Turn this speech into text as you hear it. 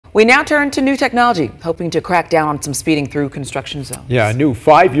We now turn to new technology, hoping to crack down on some speeding through construction zones. Yeah, a new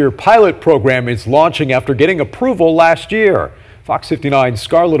 5-year pilot program is launching after getting approval last year. Fox 59's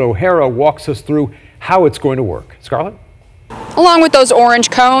Scarlett O'Hara walks us through how it's going to work. Scarlett? Along with those orange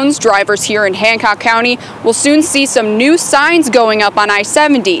cones, drivers here in Hancock County will soon see some new signs going up on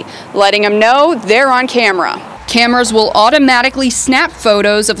I-70, letting them know they're on camera. Cameras will automatically snap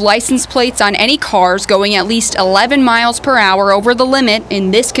photos of license plates on any cars going at least 11 miles per hour over the limit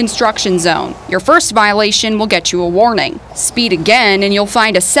in this construction zone. Your first violation will get you a warning. Speed again and you'll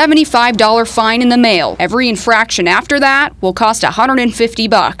find a $75 fine in the mail. Every infraction after that will cost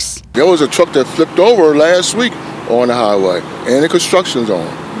 $150. There was a truck that flipped over last week on the highway in the construction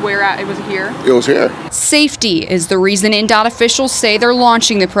zone. Where at? Was it here? It was here. Safety is the reason INDOT officials say they're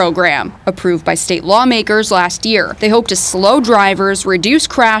launching the program. Approved by state lawmakers last year, they hope to slow drivers, reduce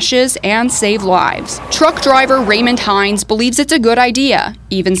crashes, and save lives. Truck driver Raymond Hines believes it's a good idea,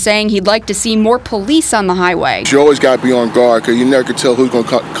 even saying he'd like to see more police on the highway. You always got to be on guard because you never can tell who's going to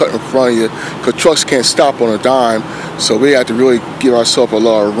cut in front of you because trucks can't stop on a dime, so we have to really give ourselves a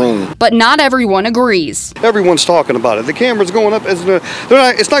lot of room. But not everyone agrees. Everyone's talking about it. The cameras going up,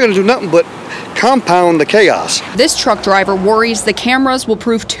 it's not going to do nothing but compound the chaos. This truck driver worries the cameras will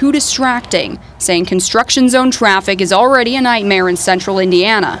prove too distracting, saying construction zone traffic is already a nightmare in central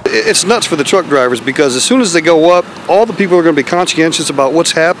Indiana. It's nuts for the truck drivers because as soon as they go up, all the people are going to be conscientious about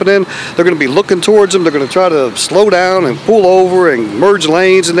what's happening. They're going to be looking towards them. They're going to try to slow down and pull over and merge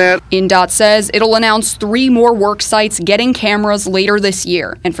lanes and that. INDOT says it'll announce 3 more work sites getting cameras later this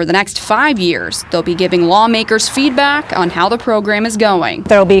year. And for the next 5 years, they'll be giving lawmakers feedback on how the program is going.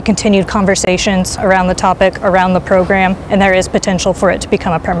 There will be continued conversations around the topic, around the program, and there is potential for it to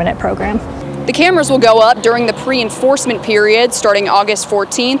become a permanent program. The cameras will go up during the pre-enforcement period starting August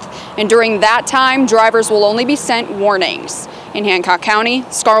 14th, and during that time, drivers will only be sent warnings. In Hancock County,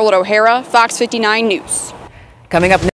 Scarlett O'Hara, Fox 59 News. Coming up